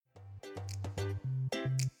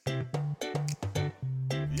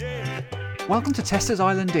Welcome to Testers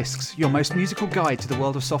Island Discs, your most musical guide to the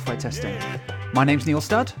world of software testing. My name's Neil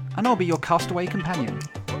Studd, and I'll be your castaway companion.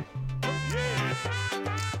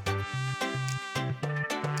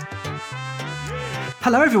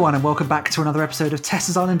 Hello everyone, and welcome back to another episode of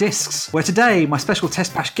Testers Island Discs, where today my special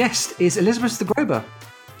Test Bash guest is Elizabeth Zagroba.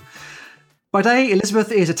 By day,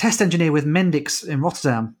 Elizabeth is a test engineer with Mendix in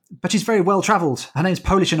Rotterdam, but she's very well travelled. Her name's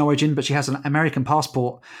Polish in origin, but she has an American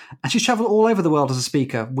passport, and she's travelled all over the world as a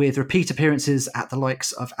speaker, with repeat appearances at the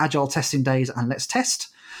likes of Agile Testing Days and Let's Test.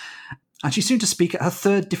 And she's soon to speak at her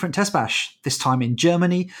third different Test Bash, this time in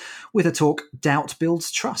Germany, with her talk, Doubt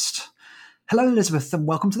Builds Trust. Hello, Elizabeth, and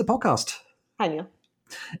welcome to the podcast. Hi, Neil.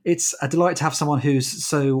 It's a delight to have someone who's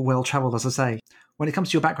so well travelled, as I say. When it comes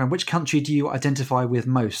to your background, which country do you identify with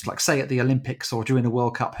most? Like, say, at the Olympics or during the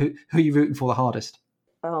World Cup, who are you rooting for the hardest?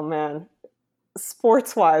 Oh, man.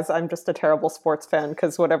 Sports-wise, I'm just a terrible sports fan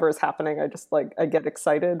because whatever is happening, I get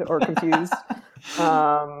excited or confused.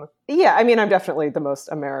 I'm definitely the most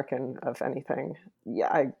American of anything. Yeah,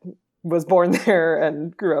 I was born there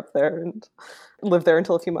and grew up there and lived there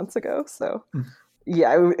until a few months ago. So,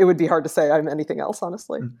 it would be hard to say I'm anything else,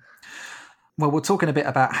 honestly. Well, we're talking a bit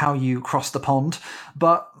about how you crossed the pond,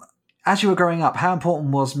 but as you were growing up, how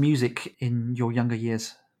important was music in your younger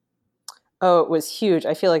years? Oh, it was huge.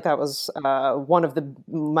 I feel like that was one of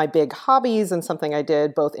my big hobbies and something I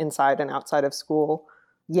did both inside and outside of school.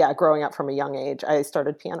 Yeah, growing up from a young age. I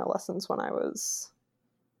started piano lessons when I was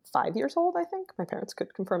 5 years old, I think. My parents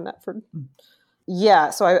could confirm that for... Yeah,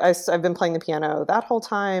 so I've been playing the piano that whole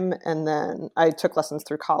time, and then I took lessons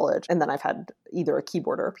through college, and then I've had either a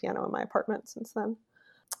keyboard or a piano in my apartment since then.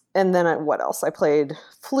 And then what else? I played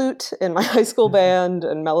flute in my high school band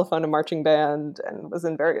and mellophone and marching band, and was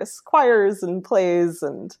in various choirs and plays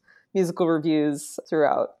and musical reviews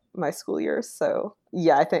throughout my school years. So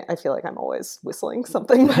yeah, I feel like I'm always whistling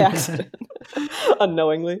something by accident,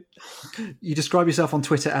 unknowingly. You describe yourself on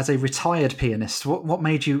Twitter as a retired pianist. What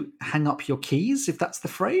made you hang up your keys, if that's the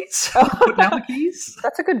phrase? Put down the keys?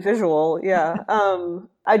 That's a good visual, yeah.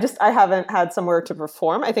 I haven't had somewhere to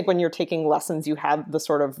perform. I think when you're taking lessons, you have the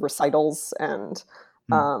sort of recitals and,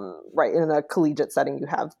 in a collegiate setting, you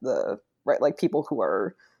have like people who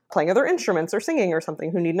are playing other instruments or singing or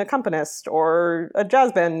something who need an accompanist, or a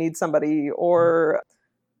jazz band needs somebody, or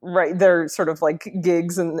they're sort of like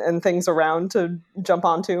gigs and things around to jump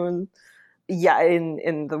onto. And yeah,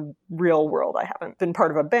 in the real world, I haven't been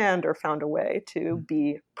part of a band or found a way to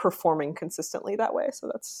be performing consistently that way.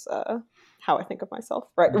 So that's how I think of myself,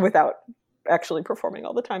 without actually performing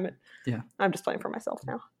all the time. I'm just playing for myself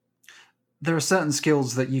now. There are certain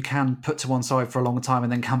skills that you can put to one side for a long time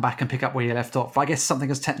and then come back and pick up where you left off. I guess something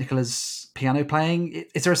as technical as piano playing,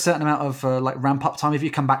 is there a certain amount of ramp up time if you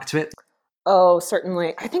come back to it? Oh,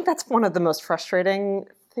 certainly. I think that's one of the most frustrating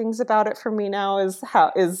things about it for me now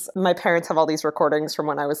is my parents have all these recordings from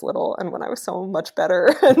when I was little and when I was so much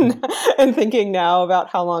better and thinking now about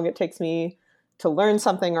how long it takes me to learn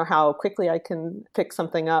something or how quickly I can pick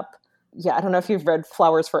something up. Yeah, I don't know if you've read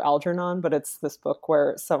Flowers for Algernon, but it's this book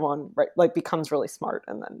where someone becomes really smart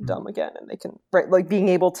and then dumb again, and they can being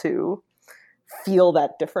able to feel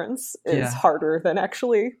that difference is harder than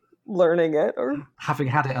actually learning it or having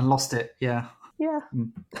had it and lost it. Yeah.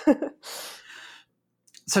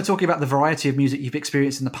 So talking about the variety of music you've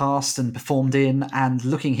experienced in the past and performed in, and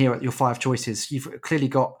looking here at your 5 choices, you've clearly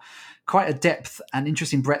got quite a depth and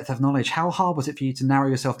interesting breadth of knowledge. How hard was it for you to narrow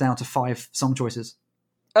yourself down to 5 song choices?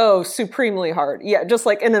 Oh, supremely hard. Yeah, just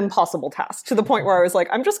like an impossible task, to the point where I was like,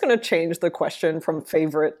 I'm just going to change the question from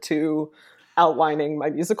favorite to outlining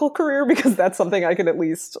my musical career, because that's something I can at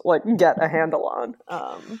least get a handle on.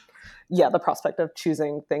 The prospect of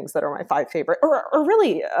choosing things that are my 5 favorite, or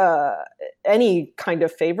really any kind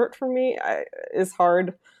of favorite for me is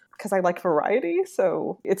hard, because I like variety.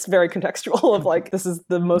 So it's very contextual of this is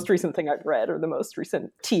the most recent thing I've read or the most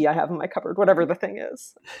recent tea I have in my cupboard, whatever the thing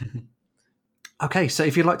is. Okay, so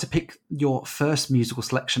if you'd like to pick your first musical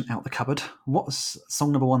selection out the cupboard, what's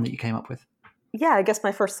song number 1 that you came up with? Yeah, I guess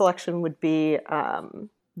my first selection would be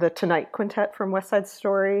the Tonight Quintet from West Side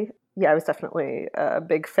Story. Yeah, I was definitely a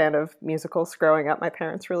big fan of musicals growing up. My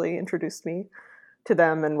parents really introduced me to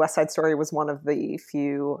them, and West Side Story was one of the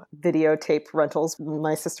few videotape rentals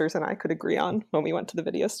my sisters and I could agree on when we went to the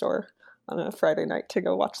video store on a Friday night to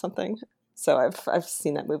go watch something. So I've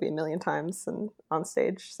seen that movie a million times and on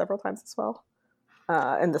stage several times as well.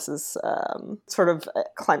 And this is sort of a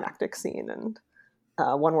climactic scene, and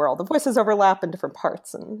one where all the voices overlap in different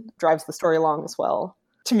parts and drives the story along as well.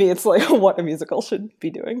 To me, it's what a musical should be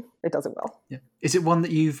doing. It does it well. Yeah. Is it one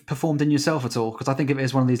that you've performed in yourself at all? Because I think of it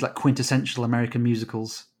as one of these quintessential American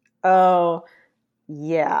musicals. Oh,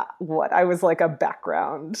 Yeah, what? I was like a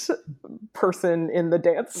background person in the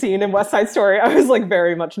dance scene in West Side Story. I was like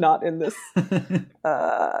very much not in this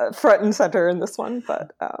front and center in this one,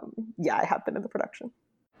 but yeah, I have been in the production.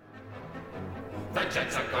 The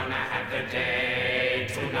Jets are gonna have their day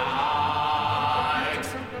tonight.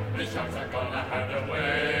 The Sharks are gonna have their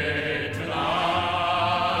way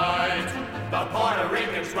tonight. The Puerto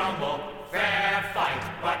Ricans rumble, fair fight.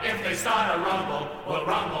 But if they start a rumble, we'll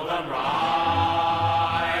rumble them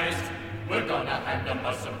right. We're gonna hand them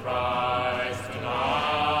a surprise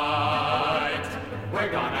tonight.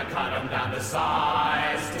 We're gonna cut them down to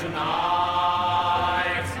size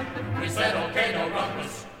tonight. We said okay, no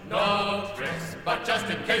ruckus, no tricks, but just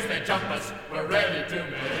in case they jump us, we're ready to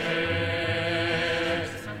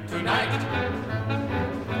mix. Tonight,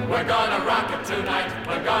 we're gonna rock it tonight.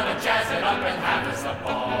 We're gonna jazz it up and have us a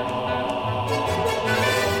ball.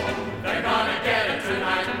 They're gonna get it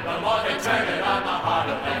tonight. The more they turn it on, the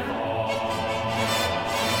harder they fall.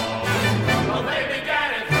 Well, they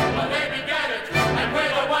began it, and we're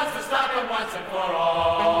the ones to stop them once and for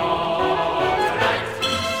all. Tonight.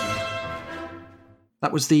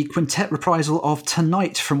 That was the quintet reprisal of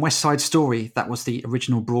Tonight from West Side Story. That was the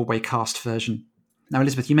original Broadway cast version. Now,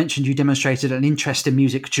 Elizabeth, you mentioned you demonstrated an interest in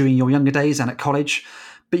music during your younger days and at college,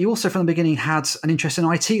 but you also from the beginning had an interest in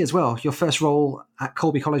IT as well. Your first role at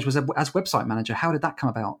Colby College was as website manager. How did that come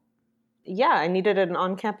about? Yeah, I needed an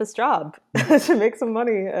on-campus job to make some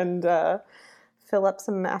money and fill up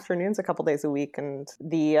some afternoons a couple days a week. And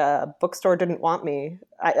the bookstore didn't want me.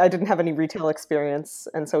 I didn't have any retail experience.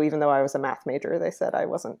 And so even though I was a math major, they said I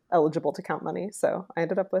wasn't eligible to count money. So I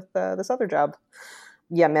ended up with this other job.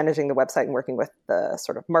 Yeah, managing the website and working with the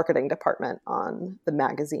sort of marketing department on the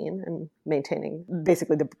magazine and maintaining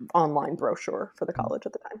basically the online brochure for the college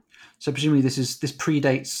at the time. So presumably this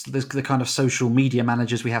predates the kind of social media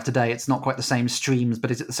managers we have today. It's not quite the same streams,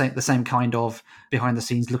 but is it the same kind of behind the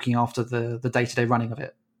scenes looking after the day-to-day running of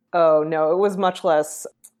it? Oh, no, it was much less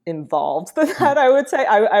involved than that, I would say.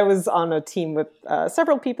 I was on a team with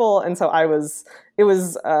several people, and so it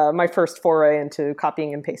was my first foray into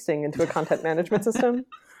copying and pasting into a content management system.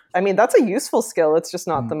 I mean, that's a useful skill. It's just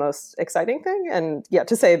not the most exciting thing. And yeah,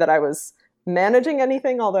 to say that I was managing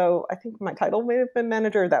anything, although I think my title may have been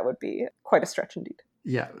manager, that would be quite a stretch indeed.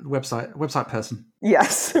 Yeah, website person.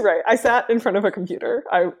 Yes, right. I sat in front of a computer.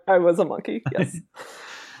 I was a monkey, yes.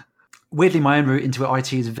 Weirdly, my own route into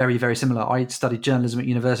IT is very, very similar. I studied journalism at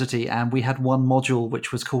university, and we had one module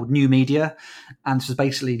which was called New Media, and this was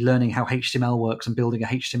basically learning how HTML works and building a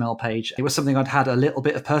HTML page. It was something I'd had a little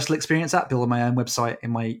bit of personal experience at, building my own website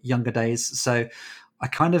in my younger days. So I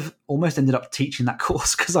kind of almost ended up teaching that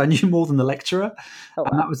course because I knew more than the lecturer. Oh, wow.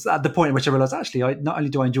 And that was at the point at which I realized, actually, not only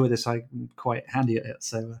do I enjoy this, I'm quite handy at it.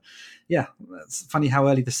 So yeah, it's funny how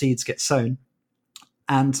early the seeds get sown.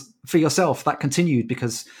 And for yourself, that continued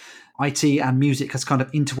because IT and music has kind of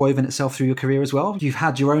interwoven itself through your career as well. You've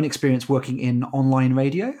had your own experience working in online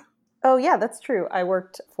radio. Oh, yeah, that's true. I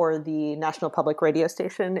worked for the National Public Radio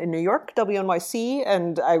Station in New York, WNYC,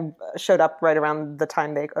 and I showed up right around the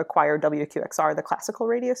time they acquired WQXR, the classical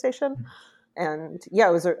radio station. And yeah,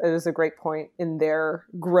 it was a great point in their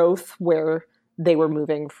growth where they were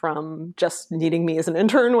moving from just needing me as an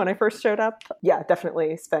intern when I first showed up. Yeah,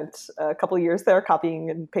 definitely spent a couple of years there copying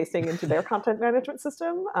and pasting into their content management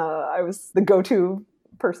system. I was the go-to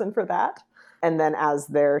person for that. And then as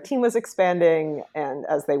their team was expanding and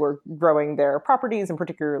as they were growing their properties and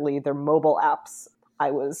particularly their mobile apps, I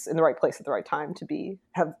was in the right place at the right time to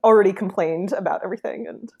have already complained about everything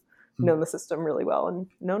and known the system really well and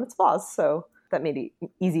known its flaws. So that made it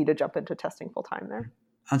easy to jump into testing full time there.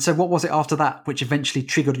 And so what was it after that which eventually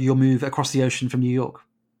triggered your move across the ocean from New York?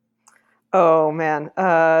 Oh, man.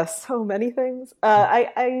 So many things.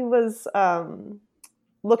 I was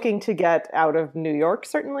looking to get out of New York,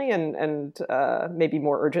 certainly, and maybe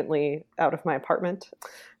more urgently out of my apartment.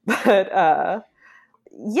 But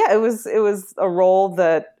yeah, it was a role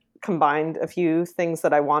that combined a few things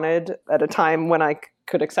that I wanted at a time when I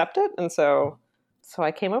could accept it. And so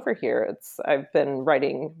I came over here. I've been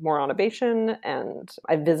writing more on Ovation, and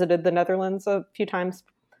I visited the Netherlands a few times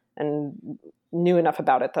and knew enough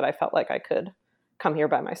about it that I felt like I could come here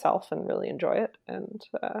by myself and really enjoy it. And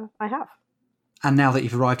I have. And now that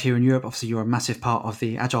you've arrived here in Europe, obviously you're a massive part of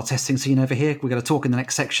the agile testing scene over here. We're going to talk in the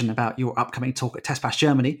next section about your upcoming talk at TestBash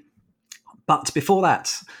Germany. But before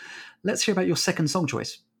that, let's hear about your second song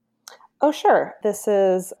choice. Oh, sure. This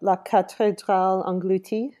is La Cathédrale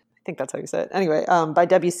Engloutie. I think that's how you say it. Anyway, by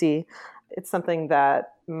Debussy. It's something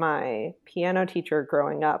that my piano teacher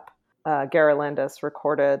growing up, Gara Landis,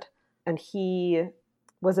 recorded. And he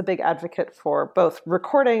was a big advocate for both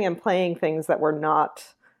recording and playing things that were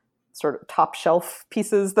not sort of top shelf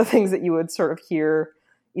pieces, the things that you would sort of hear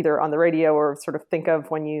either on the radio or sort of think of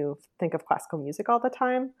when you think of classical music all the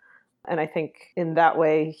time. And I think in that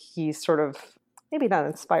way, he sort of maybe not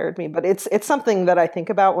inspired me, but it's something that I think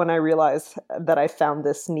about when I realize that I found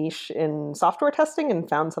this niche in software testing and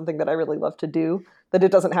found something that I really love to do, that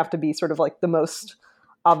it doesn't have to be sort of like the most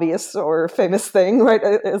obvious or famous thing, right?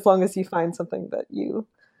 As long as you find something that you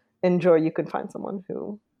enjoy, you can find someone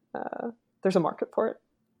who, there's a market for it.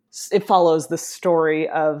 It follows the story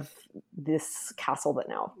of this castle that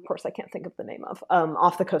now, of course, I can't think of the name of,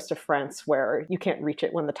 off the coast of France, where you can't reach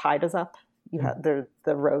it when the tide is up. You have the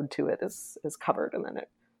road to it is covered, and then it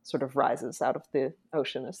sort of rises out of the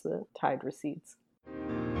ocean as the tide recedes.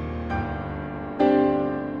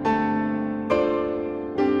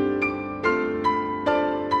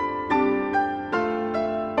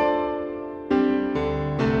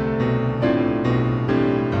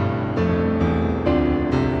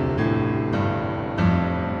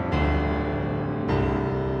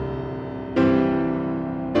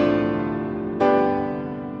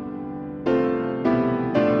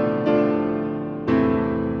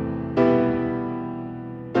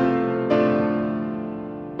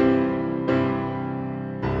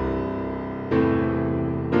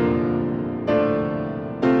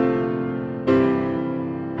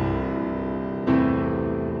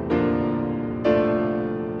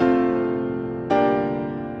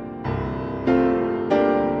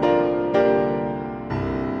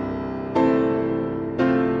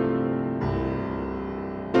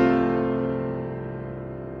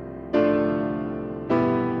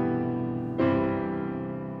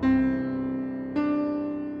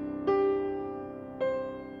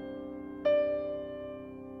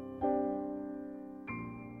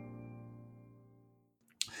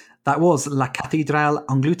 That was La Cathédrale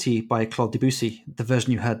Engloutie by Claude Debussy. The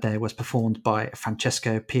version you heard there was performed by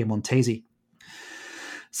Francesco Piemontesi.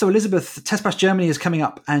 So, Elizabeth, Test Bash Germany is coming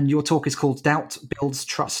up, and your talk is called Doubt Builds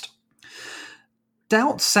Trust.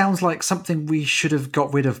 Doubt sounds like something we should have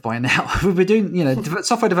got rid of by now. We've been doing,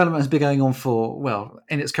 software development has been going on for, well,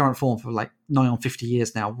 in its current form for like 9 or 50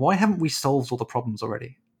 years now. Why haven't we solved all the problems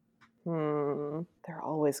already? There are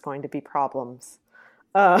always going to be problems.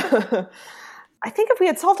 I think if we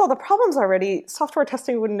had solved all the problems already, software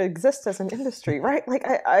testing wouldn't exist as an industry, right? Like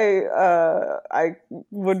I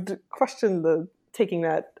would question taking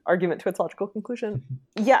that argument to its logical conclusion.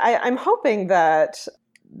 Yeah, I'm hoping that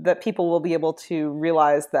people will be able to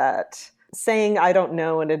realize that saying I don't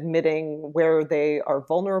know and admitting where they are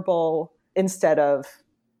vulnerable instead of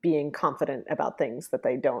being confident about things that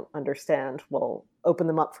they don't understand will open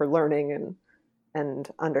them up for learning and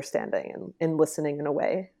understanding and listening in a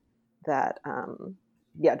way that,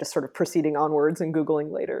 just sort of proceeding onwards and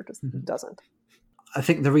Googling later just doesn't. I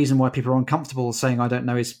think the reason why people are uncomfortable saying I don't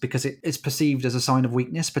know is because it's perceived as a sign of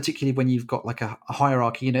weakness, particularly when you've got like a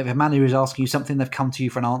hierarchy. If a manager is asking you something, they've come to you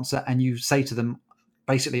for an answer, and you say to them,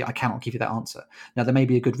 basically, I cannot give you that answer. Now, there may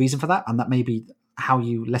be a good reason for that, and that may be how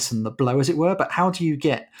you lessen the blow, as it were, but how do you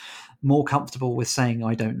get more comfortable with saying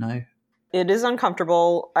I don't know? It is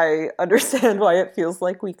uncomfortable. I understand why it feels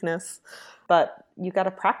like weakness, but you got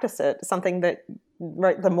to practice it. Something that,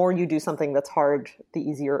 right, the more you do something that's hard, the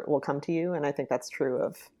easier it will come to you. And I think that's true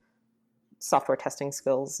of software testing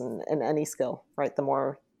skills and any skill, right? The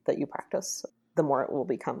more that you practice, the more it will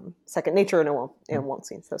become second nature, and it won't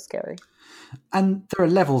seem so scary. And there are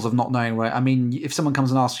levels of not knowing, right? I mean, if someone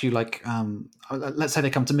comes and asks you, like, let's say they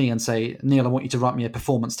come to me and say, Neil, I want you to write me a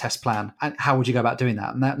performance test plan. And how would you go about doing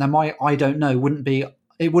that? And now my I don't know wouldn't be,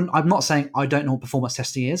 I'm not saying I don't know what performance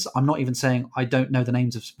testing is. I'm not even saying I don't know the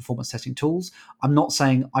names of performance testing tools. I'm not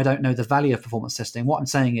saying I don't know the value of performance testing. What I'm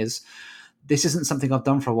saying is, this isn't something I've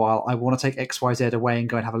done for a while. I want to take X, Y, Z away and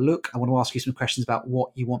go and have a look. I want to ask you some questions about what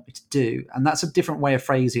you want me to do. And that's a different way of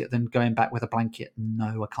phrasing it than going back with a blanket.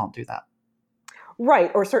 No, I can't do that.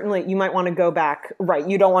 Right. Or certainly you might want to go back. Right.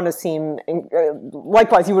 You don't want to seem,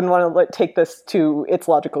 likewise, you wouldn't want to take this to its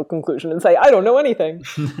logical conclusion and say, I don't know anything.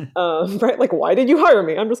 Right. Like, why did you hire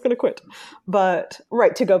me? I'm just going to quit. But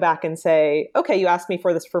right. To go back and say, okay, you asked me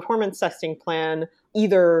for this performance testing plan.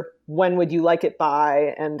 Either when would you like it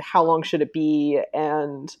by, and how long should it be,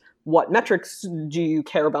 and what metrics do you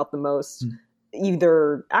care about the most?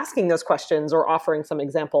 Either asking those questions or offering some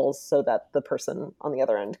examples so that the person on the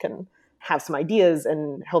other end can have some ideas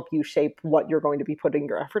and help you shape what you're going to be putting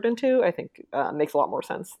your effort into, I think makes a lot more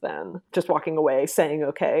sense than just walking away, saying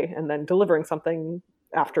okay, and then delivering something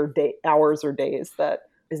after hours or days that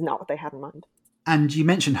is not what they had in mind. And you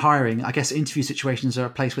mentioned hiring. I guess interview situations are a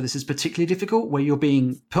place where this is particularly difficult, where you're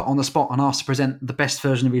being put on the spot and asked to present the best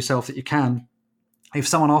version of yourself that you can. If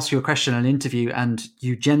someone asks you a question in an interview and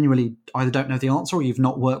you genuinely either don't know the answer or you've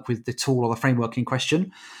not worked with the tool or the framework in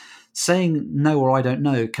question, saying no or I don't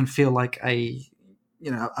know can feel like a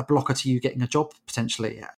blocker to you getting a job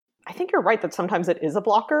potentially. I think you're right that sometimes it is a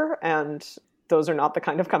blocker, and those are not the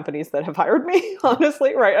kind of companies that have hired me,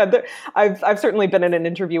 honestly, right? I've certainly been in an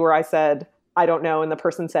interview where I said, I don't know, and the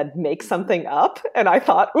person said, make something up. And I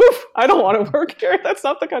thought, oof, I don't want to work here. That's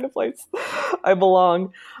not the kind of place I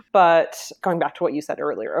belong. But going back to what you said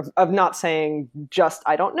earlier, of not saying just,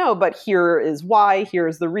 I don't know, but here is why,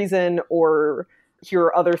 here's the reason, or here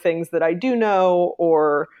are other things that I do know,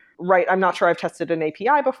 or right, I'm not sure I've tested an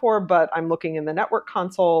API before, but I'm looking in the network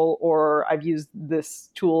console, or I've used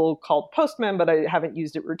this tool called Postman, but I haven't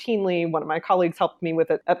used it routinely. One of my colleagues helped me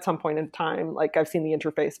with it at some point in time. Like, I've seen the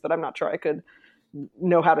interface, but I'm not sure I could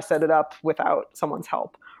know how to set it up without someone's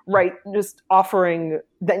help. Right, just offering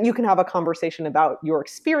that you can have a conversation about your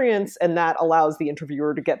experience, and that allows the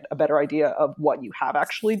interviewer to get a better idea of what you have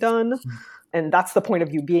actually done. And that's the point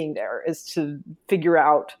of you being there, is to figure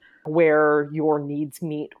out where your needs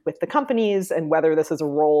meet with the companies and whether this is a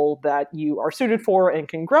role that you are suited for and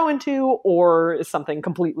can grow into, or is something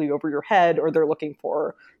completely over your head, or they're looking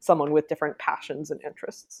for someone with different passions and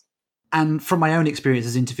interests. And from my own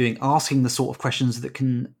experiences interviewing, asking the sort of questions that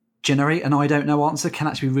can generate an I don't know answer can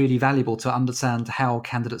actually be really valuable to understand how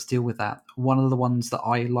candidates deal with that. One of the ones that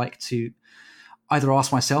I like to either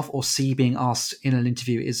ask myself or see being asked in an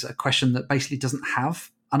interview is a question that basically doesn't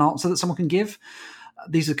have an answer that someone can give.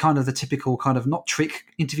 These are kind of the typical kind of not trick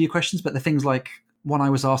interview questions, but the things like one I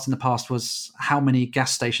was asked in the past was, how many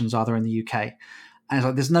gas stations are there in the UK? And it's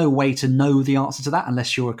like, there's no way to know the answer to that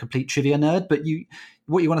unless you're a complete trivia nerd. But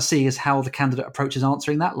what you want to see is how the candidate approaches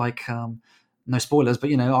answering that. Like, no spoilers,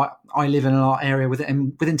 but I live in an area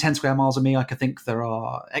within 10 square miles of me. I could think there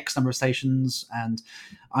are X number of stations, and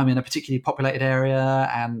I'm in a particularly populated area,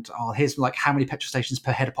 and here's like how many petrol stations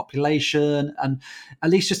per head of population, and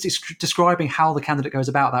at least just describing how the candidate goes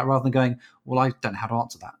about that, rather than going, well, I don't know how to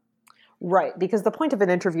answer that. Right, because the point of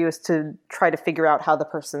an interview is to try to figure out how the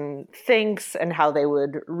person thinks and how they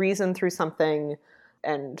would reason through something.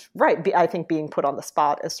 And right, I think being put on the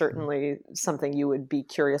spot is certainly something you would be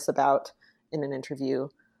curious about in an interview,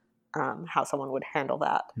 how someone would handle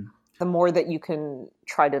that. The more that you can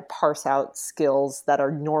try to parse out skills that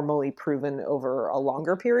are normally proven over a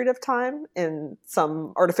longer period of time in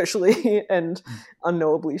some artificially and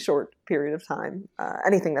unknowably short period of time,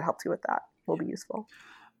 anything that helps you with that will be useful.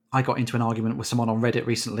 I got into an argument with someone on Reddit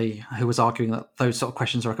recently who was arguing that those sort of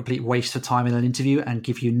questions are a complete waste of time in an interview and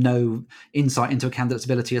give you no insight into a candidate's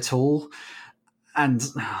ability at all. And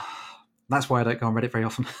that's why I don't go on Reddit very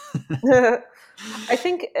often. I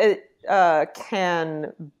think it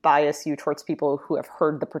can bias you towards people who have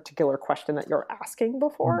heard the particular question that you're asking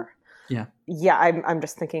before. Yeah. Yeah, I'm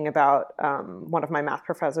just thinking about one of my math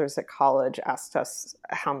professors at college asked us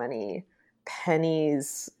how many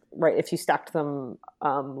pennies, right, if you stacked them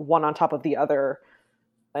one on top of the other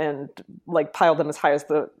and like piled them as high as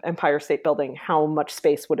the Empire State Building, how much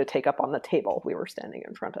space would it take up on the table we were standing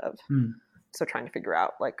in front of? So trying to figure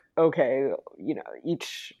out like, okay,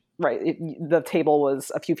 each, right, the table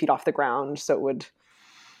was a few feet off the ground, so it would,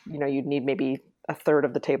 you'd need maybe a third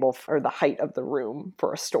of the table or the height of the room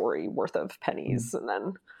for a story worth of pennies, and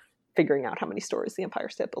then figuring out how many stories the Empire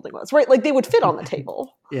State Building was, right? Like they would fit on the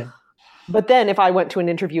table. Yeah. But then if I went to an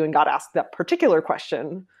interview and got asked that particular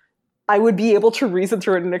question, I would be able to reason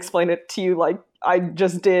through it and explain it to you like I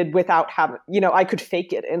just did without having, I could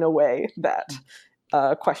fake it in a way that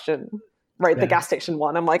question, right? Yeah. The gas station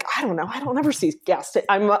one. I'm like, I don't know. I don't ever see gas station.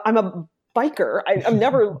 I'm a biker.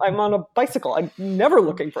 I'm on a bicycle. I'm never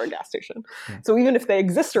looking for a gas station. Yeah. So even if they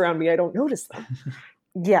exist around me, I don't notice them.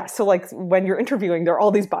 Yeah. So like when you're interviewing, there are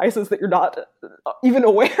all these biases that you're not even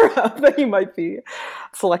aware of that you might be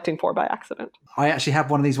selecting for by accident. I actually had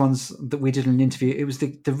one of these ones that we did in an interview. It was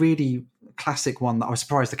the really classic one that I was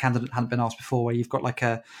surprised the candidate hadn't been asked before, where you've got like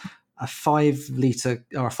a 5 litre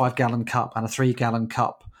or a 5 gallon cup and a 3 gallon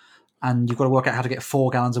cup. And you've got to work out how to get 4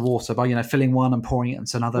 gallons of water by, filling one and pouring it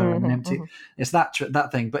into another and then empty. It's that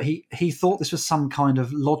thing. But he thought this was some kind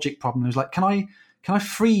of logic problem. He was like, can I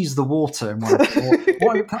freeze the water in one?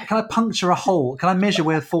 Or can I puncture a hole? Can I measure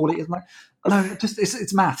where 4 liters? Like, no,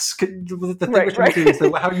 it's maths. The thing which we do is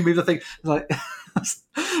how you move the thing. It's like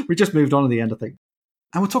we just moved on to the end, I think.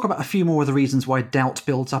 And we'll talk about a few more of the reasons why doubt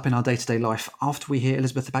builds up in our day-to-day life after we hear,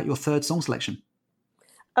 Elizabeth, about your third song selection.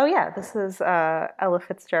 Oh, yeah. This is Ella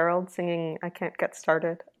Fitzgerald singing I Can't Get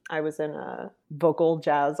Started. I was in a vocal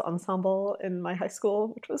jazz ensemble in my high school,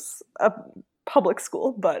 which was a public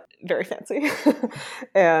school, but very fancy.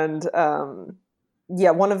 And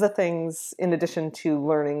yeah, one of the things, in addition to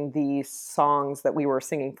learning the songs that we were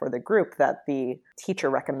singing for the group, that the teacher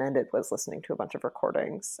recommended was listening to a bunch of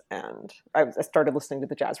recordings. And I started listening to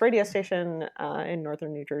the jazz radio station in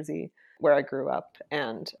northern New Jersey, where I grew up.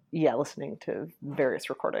 And yeah, listening to various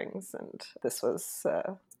recordings. And this was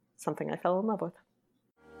something I fell in love with.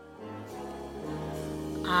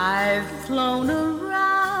 I've flown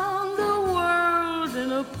around the world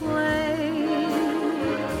in a plane.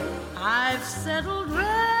 I've settled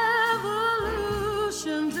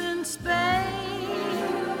revolutions in Spain.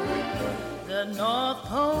 The North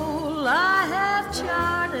Pole I have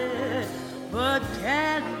charted, but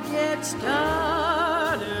can't get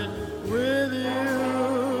started with you.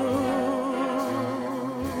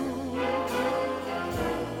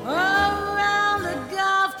 Around the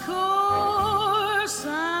golf course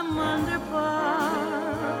I'm under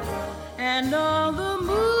par, and all the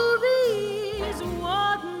movies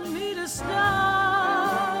want me to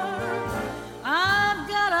star. I've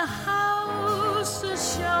got a house, a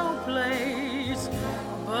showplace,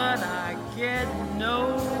 but I get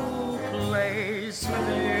no place with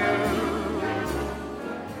you.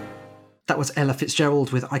 That was Ella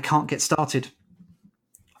Fitzgerald with I Can't Get Started.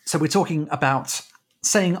 So we're talking about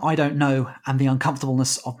saying I don't know and the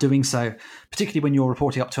uncomfortableness of doing so, particularly when you're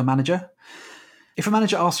reporting up to a manager. If a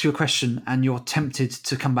manager asks you a question and you're tempted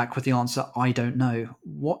to come back with the answer, I don't know,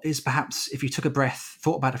 what is perhaps, if you took a breath,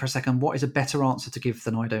 thought about it for a second, what is a better answer to give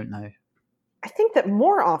than I don't know? I think that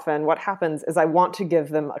more often what happens is I want to give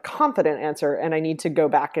them a confident answer and I need to go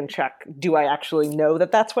back and check, do I actually know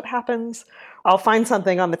that that's what happens? I'll find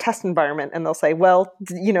something on the test environment and they'll say, well,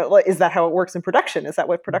 you know, is that how it works in production? Is that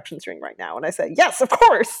what production's doing right now? And I say, yes, of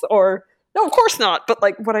course. Or no, of course not. But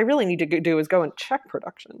like what I really need to do is go and check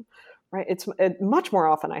production, right? It's much more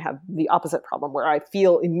often I have the opposite problem where I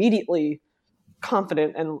feel immediately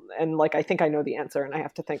confident and like I think I know the answer and I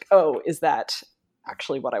have to think, oh, is that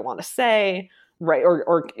actually what I want to say, right?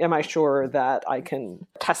 Or am I sure that I can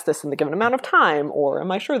test this in the given amount of time? Or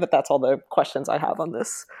am I sure that that's all the questions I have on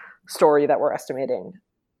this story that we're estimating?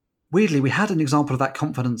 Weirdly, we had an example of that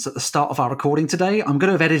confidence at the start of our recording today. I'm going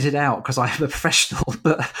to have edited it out because I am a professional,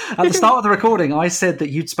 but at the start of the recording, I said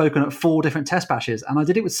that you'd spoken at 4 different test bashes, and I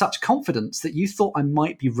did it with such confidence that you thought I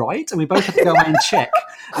might be right, and we both had to go away and check.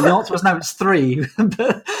 And the answer was no, it's 3.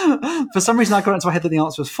 But for some reason, I got into my head that the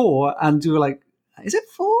answer was 4, and we were like, is it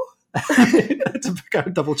 4? To go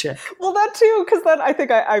double check. Well, that too, because then I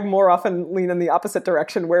think I more often lean in the opposite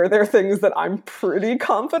direction where there are things that I'm pretty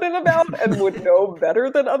confident about and would know better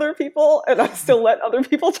than other people, and I still let other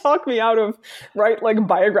people talk me out of, right, like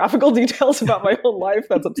biographical details about my own life.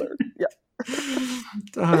 That's absurd. Yeah.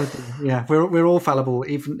 Yeah, we're all fallible,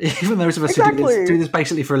 even those of us Exactly. who do this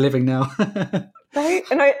basically for a living now. Right.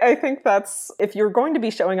 And I think that's, if you're going to be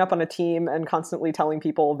showing up on a team and constantly telling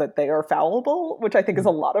people that they are fallible, which I think is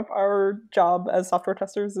a lot of our job as software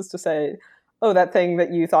testers, is to say, oh, that thing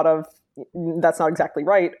that you thought of, that's not exactly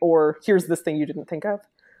right, or here's this thing you didn't think of.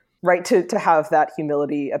 Right. To have that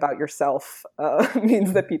humility about yourself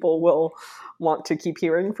means that people will want to keep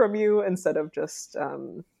hearing from you instead of just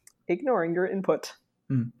ignoring your input.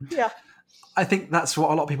 Yeah. I think that's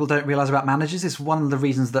what a lot of people don't realize about managers. It's one of the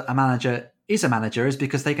reasons that a manager is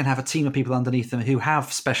because they can have a team of people underneath them who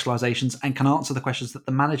have specializations and can answer the questions that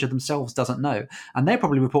the manager themselves doesn't know. And they're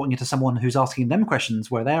probably reporting it to someone who's asking them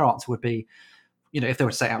questions where their answer would be, you know, if they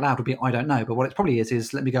were to say it out loud, would be, I don't know. But what it probably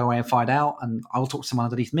is let me go away and find out, and I'll talk to someone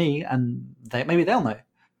underneath me and maybe they'll know.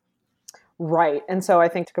 Right. And so I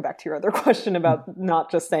think to go back to your other question about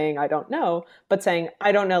not just saying, I don't know, but saying,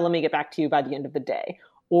 I don't know, let me get back to you by the end of the day.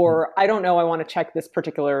 Or I don't know, I want to check this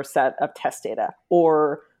particular set of test data.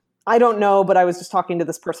 Or I don't know, but I was just talking to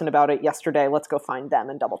this person about it yesterday. Let's go find them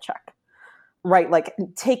and double check. Right. Like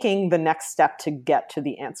taking the next step to get to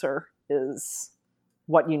the answer is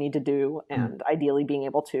what you need to do. And ideally being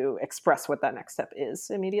able to express what that next step is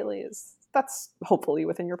immediately that's hopefully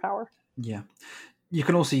within your power. Yeah. You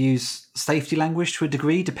can also use safety language to a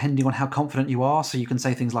degree, depending on how confident you are. So you can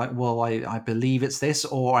say things like, well, I believe it's this,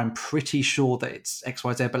 or I'm pretty sure that it's X,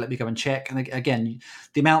 Y, Z, but let me go and check. And again,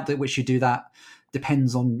 the amount at which you do that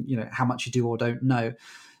depends on, you know, how much you do or don't know.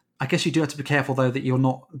 I guess you do have to be careful, though, that you're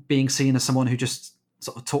not being seen as someone who just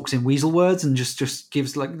sort of talks in weasel words and just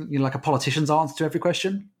gives like a politician's answer to every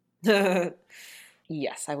question.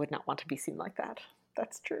 Yes, I would not want to be seen like that.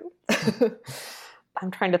 That's true. I'm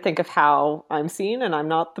trying to think of how I'm seen, and I'm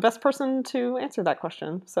not the best person to answer that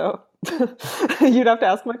question. So you'd have to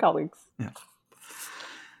ask my colleagues. Yeah.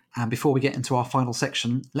 And before we get into our final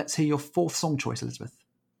section, let's hear your fourth song choice, Elizabeth.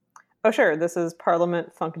 Oh, sure. This is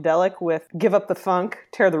Parliament Funkadelic with Give Up the Funk,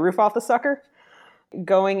 Tear the Roof Off the Sucker.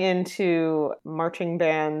 Going into marching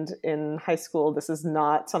band in high school, this is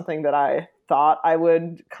not something that I thought I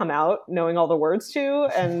would come out knowing all the words to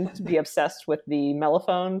and be obsessed with the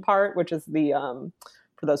mellophone part, which is the,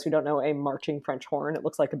 for those who don't know, a marching French horn. It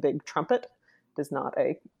looks like a big trumpet. It is not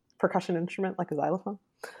a percussion instrument like a xylophone.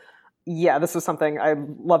 Yeah, this was something I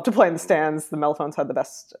loved to play in the stands. The mellophones had the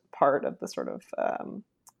best part of the sort of,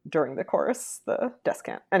 during the chorus, the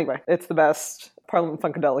descant. Anyway, it's the best. Parliament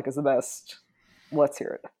Funkadelic is the best. Let's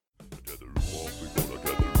hear it.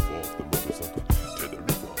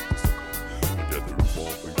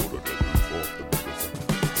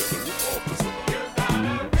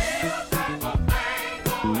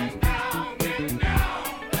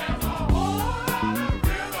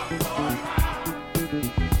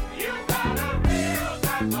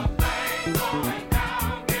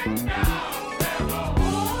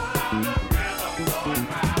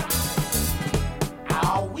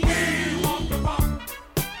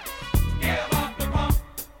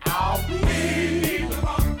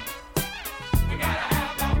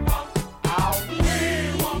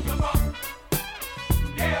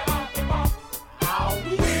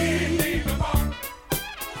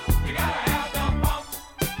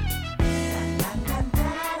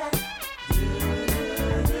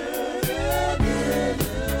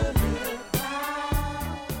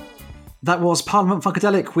 That was Parliament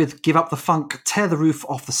Funkadelic with Give Up the Funk, Tear the Roof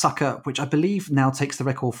Off the Sucker, which I believe now takes the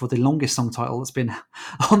record for the longest song title that's been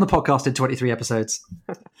on the podcast in 23 episodes.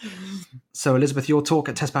 So, Elizabeth, your talk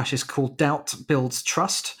at Test Bash is called Doubt Builds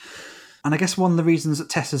Trust. And I guess one of the reasons that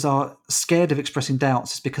testers are scared of expressing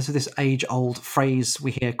doubts is because of this age-old phrase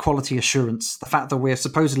we hear, quality assurance. The fact that we're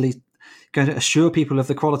supposedly going to assure people of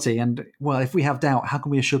the quality. And, well, if we have doubt, how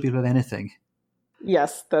can we assure people of anything?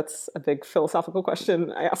 Yes, that's a big philosophical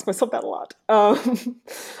question. I ask myself that a lot.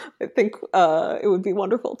 I think it would be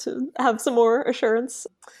wonderful to have some more assurance.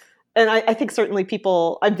 And I think certainly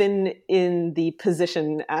I've been in the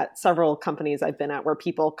position at several companies I've been at where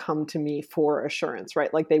people come to me for assurance,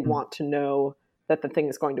 right? Like they want to know that the thing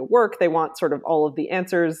is going to work. They want sort of all of the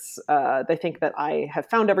answers. They think that I have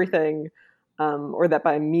found everything, or that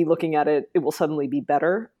by me looking at it, it will suddenly be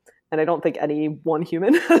better. And I don't think any one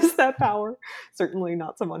human has that power. Certainly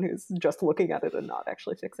not someone who's just looking at it and not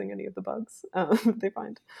actually fixing any of the bugs they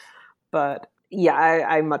find. But yeah,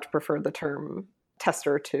 I much prefer the term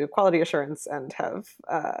tester to quality assurance and have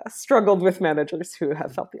struggled with managers who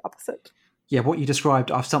have felt the opposite. Yeah, what you described,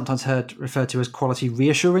 I've sometimes heard referred to as quality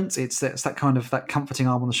reassurance. It's that kind of that comforting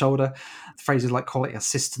arm on the shoulder. Phrases like quality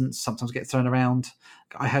assistance sometimes get thrown around.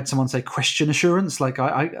 I had someone say question assurance. Like,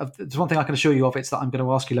 there's one thing I can assure you of, it's that I'm going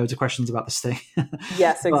to ask you loads of questions about this thing.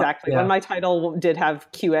 Yes, exactly. But, yeah. When my title did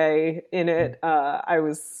have QA in it, I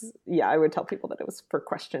would tell people that it was for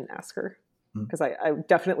question asker, because I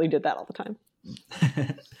definitely did that all the time.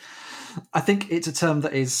 I think it's a term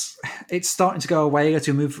that it's starting to go away as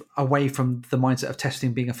we move away from the mindset of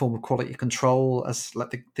testing being a form of quality control, as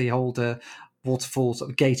like the older waterfall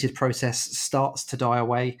sort of gated process starts to die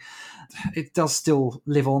away. It does still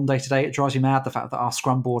live on day to day. It drives me mad, the fact that our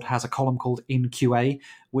Scrum board has a column called in QA,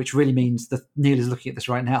 which really means that Neil is looking at this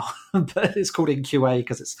right now, but it's called in QA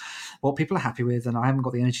because it's what people are happy with, and I haven't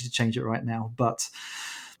got the energy to change it right now, but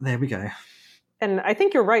there we go. And I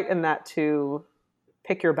think you're right in that to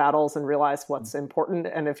pick your battles and realize what's important.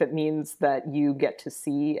 And if it means that you get to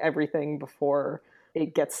see everything before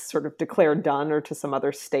it gets sort of declared done or to some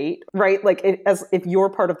other state, right? Like if you're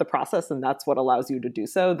part of the process and that's what allows you to do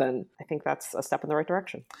so, then I think that's a step in the right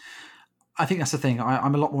direction. I think that's the thing.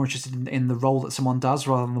 I'm a lot more interested in the role that someone does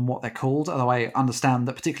rather than what they're called. Although I understand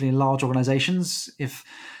that particularly in large organizations, if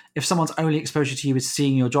someone's only exposure to you is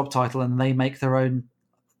seeing your job title and they make their own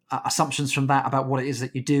assumptions from that about what it is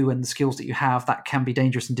that you do and the skills that you have, that can be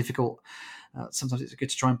dangerous and difficult. Sometimes it's good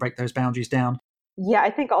to try and break those boundaries down. Yeah,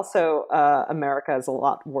 I think also America is a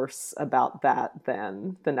lot worse about that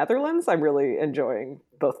than the Netherlands. I'm really enjoying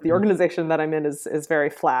both. The organization that I'm in is very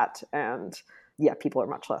flat, and yeah, people are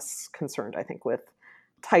much less concerned, I think, with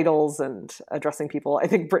titles and addressing people. I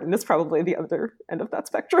think Britain is probably the other end of that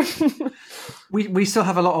spectrum. We still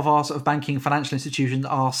have a lot of our sort of banking financial institutions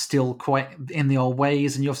are still quite in the old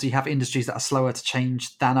ways, and you obviously have industries that are slower to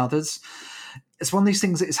change than others. It's one of these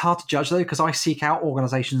things that it's hard to judge, though, because I seek out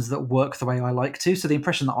organizations that work the way I like to. So the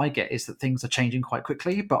impression that I get is that things are changing quite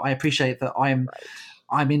quickly, but I appreciate that I'm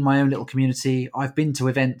I'm in my own little community. I've been to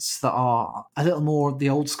events that are a little more the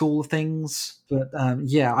old school of things. But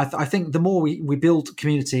I think the more we build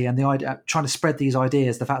community and the idea, trying to spread these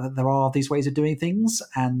ideas, the fact that there are these ways of doing things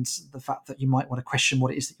and the fact that you might want to question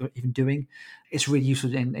what it is that you're even doing, it's really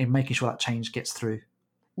useful in making sure that change gets through.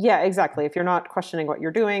 Yeah, exactly. If you're not questioning what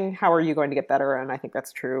you're doing, how are you going to get better? And I think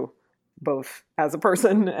that's true both as a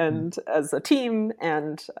person and as a team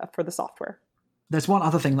and for the software. There's one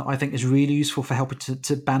other thing that I think is really useful for helping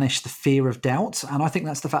to banish the fear of doubt. And I think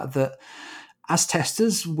that's the fact that as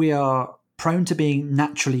testers, we are prone to being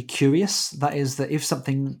naturally curious. That is, that if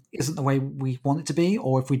something isn't the way we want it to be,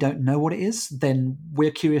 or if we don't know what it is, then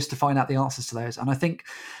we're curious to find out the answers to those. And I think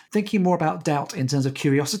thinking more about doubt in terms of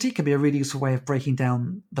curiosity can be a really useful way of breaking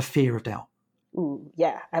down the fear of doubt. Ooh,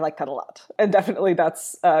 yeah, I like that a lot. And definitely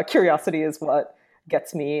that's curiosity is what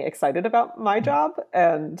gets me excited about my job.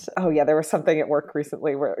 And there was something at work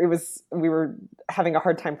recently where we were having a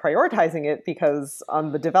hard time prioritizing it because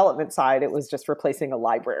on the development side, it was just replacing a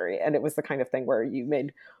library. And it was the kind of thing where you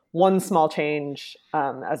made one small change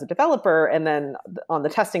as a developer. And then on the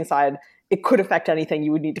testing side, it could affect anything.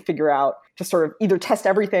 You would need to figure out to sort of either test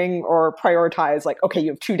everything or prioritize, like, okay,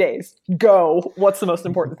 you have 2 days, go, what's the most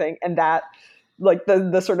important thing? And that, like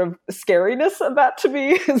the sort of scariness of that to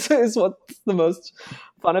me is what's the most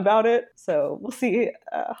fun about it. So we'll see.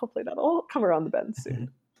 Hopefully that'll come around the bend soon.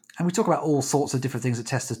 And we talk about all sorts of different things that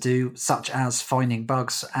testers do, such as finding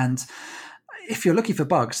bugs. And if you're looking for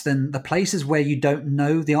bugs, then the places where you don't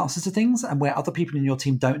know the answers to things and where other people in your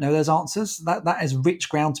team don't know those answers, that is rich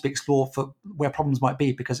ground to be explored for where problems might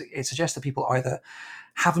be, because it suggests that people either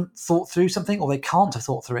haven't thought through something or they can't have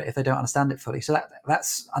thought through it if they don't understand it fully. So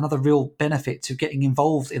that's another real benefit to getting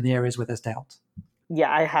involved in the areas where there's doubt.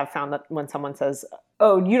 Yeah, I have found that when someone says,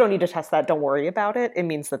 oh, you don't need to test that, don't worry about it, it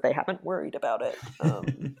means that they haven't worried about it.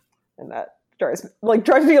 And that drives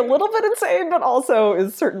me a little bit insane, but also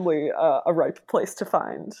is certainly a ripe place to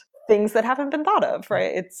find things that haven't been thought of,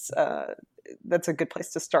 right? That's a good place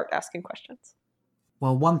to start asking questions.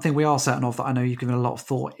 Well, one thing we are certain of that I know you've given a lot of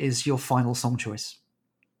thought is your final song choice.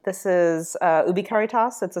 This is Ubi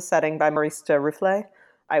Caritas. It's a setting by Maurice de Rufflet.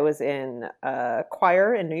 I was in a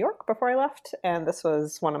choir in New York before I left, and this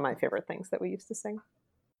was one of my favorite things that we used to sing.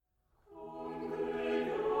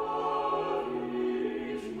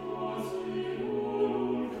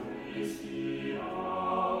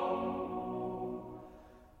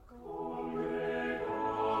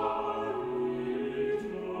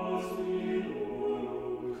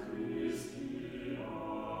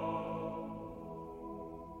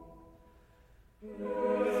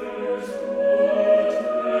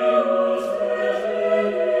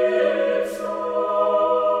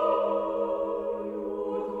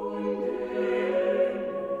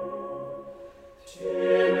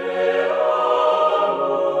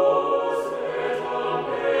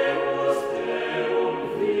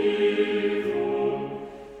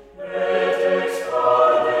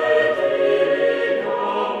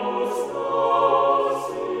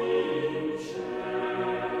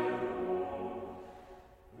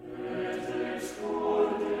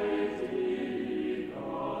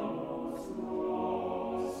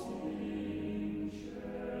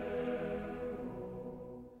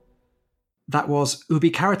 That was Ubi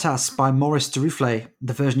Caritas by Maurice de Rufflet.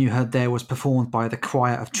 The version you heard there was performed by the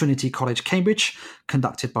choir of Trinity College, Cambridge,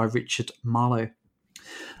 conducted by Richard Marlowe.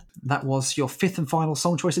 That was your fifth and final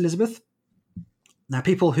song choice, Elizabeth. Now,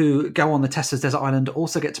 people who go on the Testers Desert Island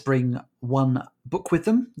also get to bring one book with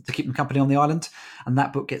them to keep them company on the island, and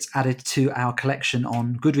that book gets added to our collection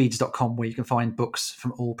on goodreads.com, where you can find books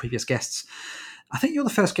from all previous guests. I think you're the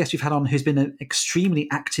first guest we've had on who's been an extremely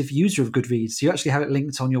active user of Goodreads. You actually have it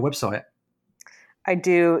linked on your website. I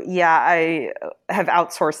do. Yeah, I have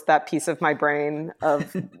outsourced that piece of my brain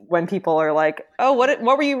of when people are like, oh, what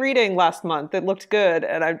were you reading last month? It looked good.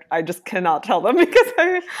 And I just cannot tell them because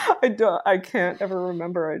I can't ever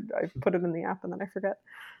remember. I put it in the app and then I forget.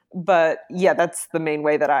 But yeah, that's the main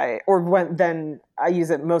way that I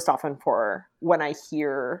use it most often for when I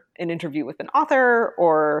hear an interview with an author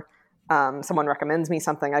or someone recommends me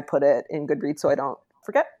something, I put it in Goodreads so I don't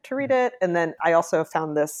forget to read it. And then I also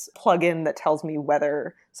found this plugin that tells me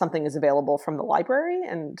whether something is available from the library.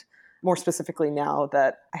 And more specifically now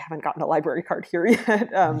that I haven't gotten a library card here yet,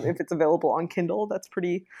 if it's available on Kindle, that's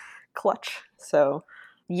pretty clutch. So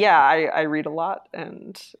yeah, I read a lot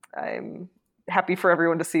and I'm happy for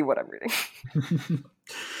everyone to see what I'm reading.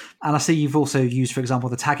 And I see you've also used, for example,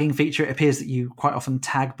 the tagging feature. It appears that you quite often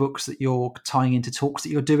tag books that you're tying into talks that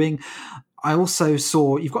you're doing. I also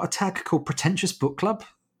saw you've got a tag called Pretentious Book Club.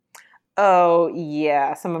 Oh,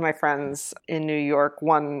 yeah. Some of my friends in New York,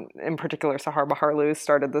 one in particular, Sahar Baharlu,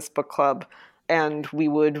 started this book club. And we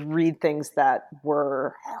would read things that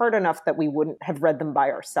were hard enough that we wouldn't have read them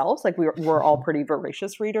by ourselves. Like we're all pretty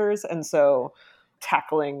voracious readers. And so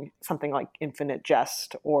tackling something like Infinite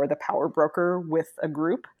Jest or The Power Broker with a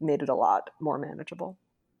group made it a lot more manageable.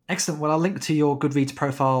 Excellent. Well, I'll link to your Goodreads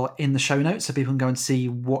profile in the show notes so people can go and see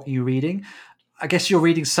what you're reading. I guess you're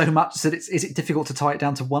reading so much that is it difficult to tie it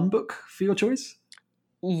down to one book for your choice?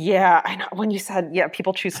 Yeah, I know. When you said,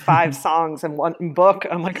 people choose 5 songs in one book,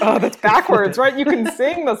 I'm like, oh, that's backwards, right? You can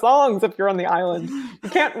sing the songs if you're on the island. You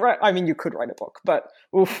can't write, I mean, you could write a book, but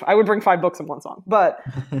I would bring 5 books in one song. But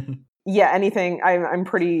yeah, anything, I'm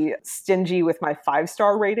pretty stingy with my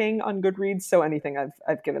 5-star rating on Goodreads. So anything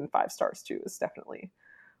I've given 5 stars to is definitely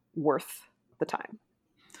worth the time.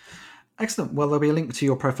 Excellent. Well, there'll be a link to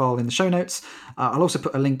your profile in the show notes. I'll also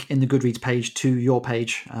put a link in the Goodreads page to your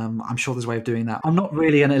page. I'm sure there's a way of doing that. I'm not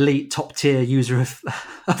really an elite top tier user of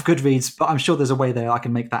Goodreads, but I'm sure there's a way there I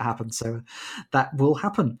can make that happen. So that will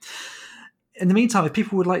happen. In the meantime, if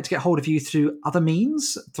people would like to get hold of you through other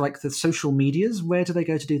means, like the social medias, where do they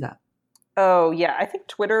go to do that? Oh, yeah. I think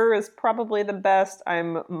Twitter is probably the best.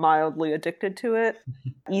 I'm mildly addicted to it.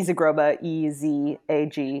 Zagroba,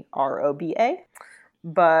 Ezagroba.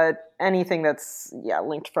 But anything that's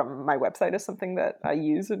linked from my website is something that I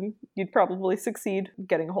use, and you'd probably succeed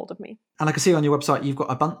getting a hold of me. And I can see on your website you've got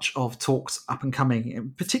a bunch of talks up and coming. In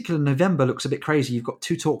particular, November looks a bit crazy. You've got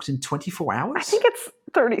 2 talks in 24 hours? I think it's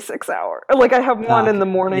 36 hours. Like I have one in the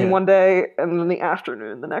morning one day and then the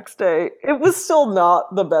afternoon the next day. It was still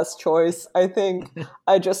not the best choice. I think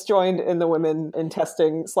I just joined in the Women in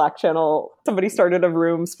Testing Slack channel. Somebody started a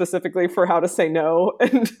room specifically for how to say no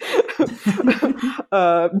and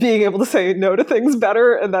being able to say no to things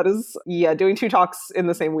better. And that is, doing 2 talks in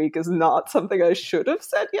the same week is not something I should have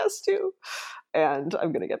said yes to. And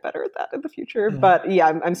I'm going to get better at that in the future. Yeah. But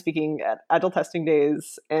I'm speaking at Agile Testing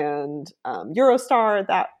Days and Eurostar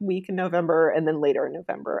that week in November, and then later in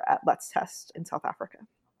November at Let's Test in South Africa.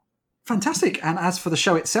 Fantastic. And as for the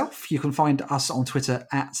show itself, you can find us on Twitter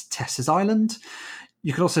at Testers Island.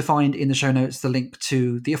 You can also find in the show notes the link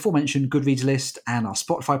to the aforementioned Goodreads list and our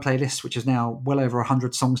Spotify playlist, which is now well over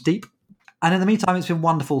 100 songs deep. And in the meantime, it's been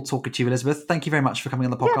wonderful talking to you, Elizabeth. Thank you very much for coming on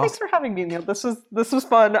the podcast. Yeah, thanks for having me, Neil. This was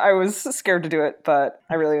fun. I was scared to do it, but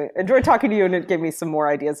I really enjoyed talking to you, and it gave me some more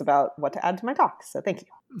ideas about what to add to my talk. So thank you.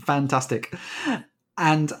 Fantastic.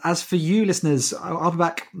 And as for you listeners, I'll be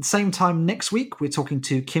back same time next week. We're talking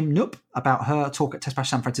to Kim Knoop about her talk at TestBash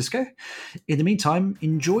San Francisco. In the meantime,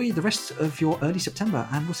 enjoy the rest of your early September,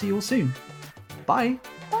 and we'll see you all soon. Bye.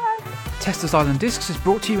 Bye. Testers Island Discs is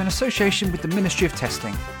brought to you in association with the Ministry of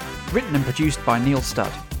Testing. Written and produced by Neil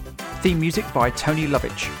Studd. Theme music by Tony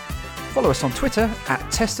Lovitch. Follow us on Twitter at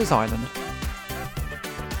Testers Island.